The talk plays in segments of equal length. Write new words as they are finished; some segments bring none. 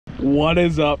What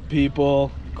is up,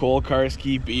 people? Cole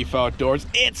Karski, Beef Outdoors.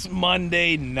 It's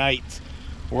Monday night.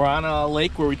 We're on a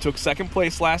lake where we took second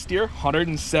place last year,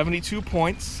 172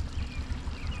 points.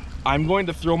 I'm going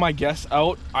to throw my guess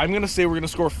out. I'm going to say we're going to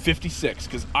score 56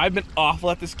 because I've been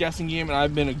awful at this guessing game and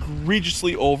I've been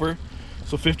egregiously over.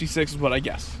 So 56 is what I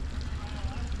guess.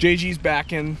 JG's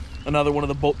back in another one of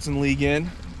the boats in league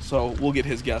in, so we'll get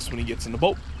his guess when he gets in the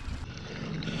boat.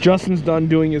 Justin's done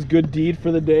doing his good deed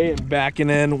for the day and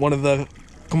backing in one of the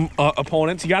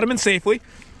opponents. He got him in safely.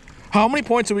 How many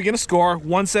points are we going to score?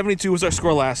 172 was our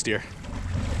score last year.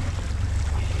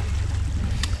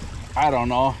 I don't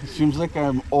know. It seems like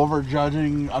I'm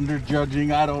over-judging,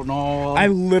 under-judging. I don't know. I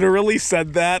literally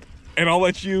said that, and I'll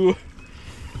let you...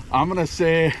 I'm going to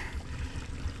say,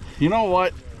 you know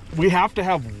what? We have to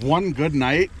have one good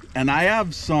night, and I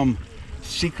have some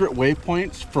secret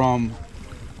waypoints from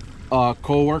a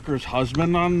co-worker's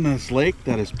husband on this lake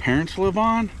that his parents live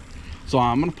on. So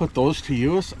I'm going to put those to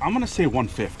use. I'm going to say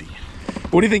 150.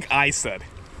 What do you think I said?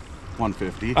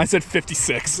 150. I said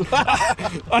 56.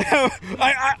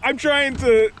 I'm trying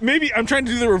to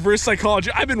do the reverse psychology.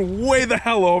 I've been way the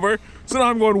hell over, so now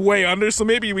I'm going way under, so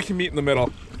maybe we can meet in the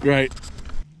middle. Right.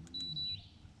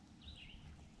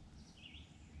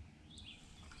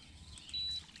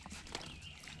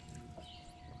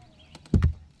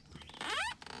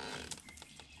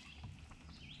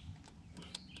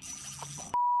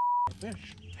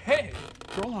 Fish. Hey,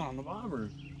 troll on the bobber.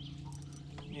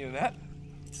 You know that?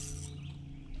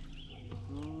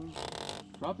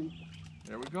 Crappie.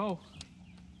 There we go.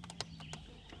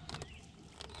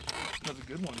 That's a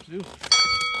good one too. Nice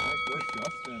work,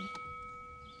 Justin.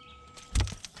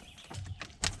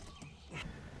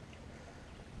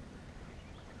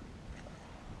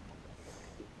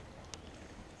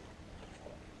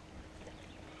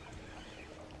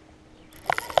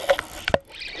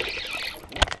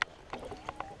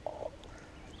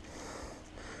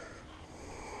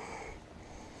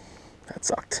 That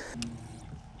sucked.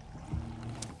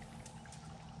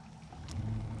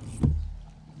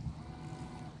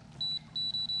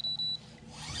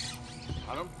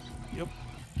 Got him? Yep.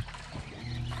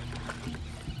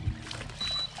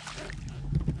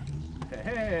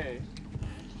 Hey!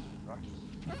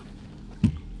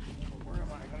 Where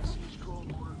am I? I gotta see his cold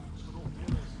work, so don't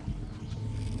miss.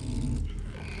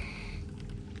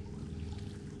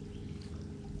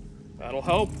 That'll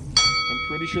help. I'm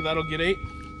pretty sure that'll get 8.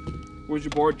 Where's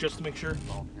your board, just to make sure?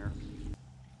 Oh, here.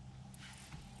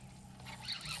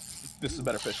 This is a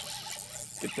better fish.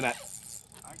 Get the net.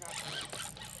 I got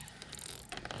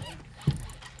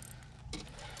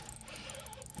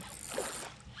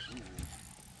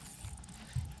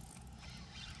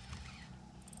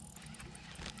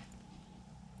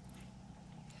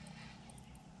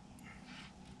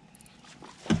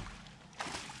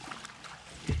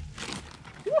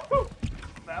Woohoo!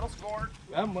 That'll score.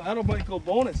 That'll might go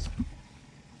bonus.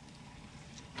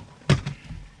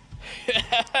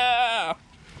 Yeah!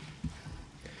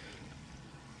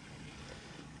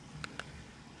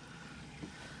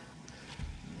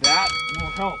 That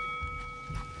will help.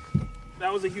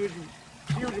 That was a huge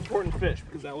important fish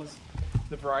because that was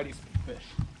the variety's fish.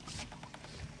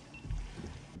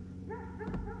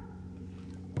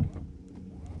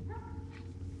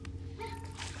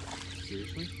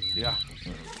 Seriously? Yeah.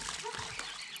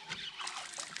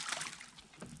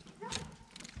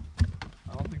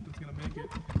 I don't think that's gonna make it.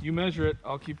 You measure it.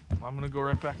 I'm gonna go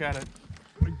right back at it.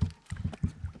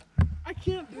 I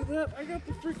can't do that. I got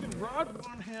the freaking rod in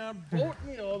one hand, boat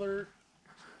in the other.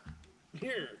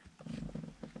 Here.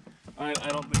 I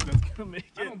don't think that's gonna make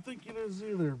I it. don't think it is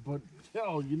either, but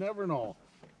hell, you never know.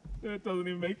 It doesn't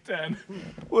even make 10.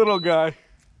 Little guy.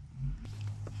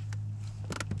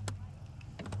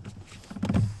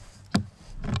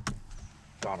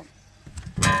 Got him.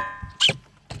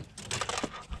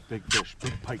 Big fish,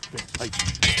 big pike, big pike,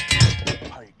 big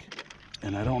pike.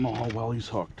 And I don't know how well he's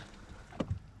hooked.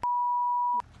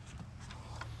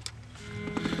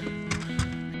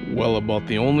 Well, about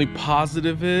the only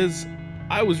positive is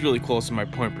I was really close in my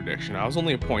point prediction. I was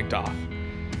only a point off.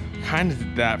 Kind of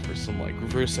did that for some like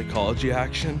reverse psychology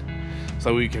action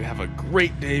so we could have a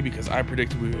great day because I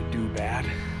predicted we would do bad.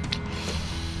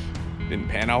 Didn't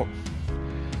pan out.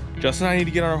 Justin and I need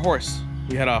to get on our horse.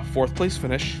 We had a 4th place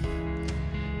finish,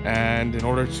 and in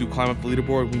order to climb up the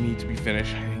leaderboard we need to be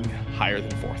finishing higher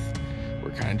than 4th.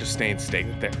 We're kind of just staying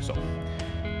stagnant there, so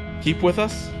keep with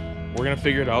us. We're gonna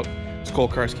figure it out. It's Cole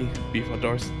Karski, Beef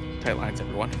Outdoors. Tight lines,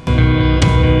 everyone.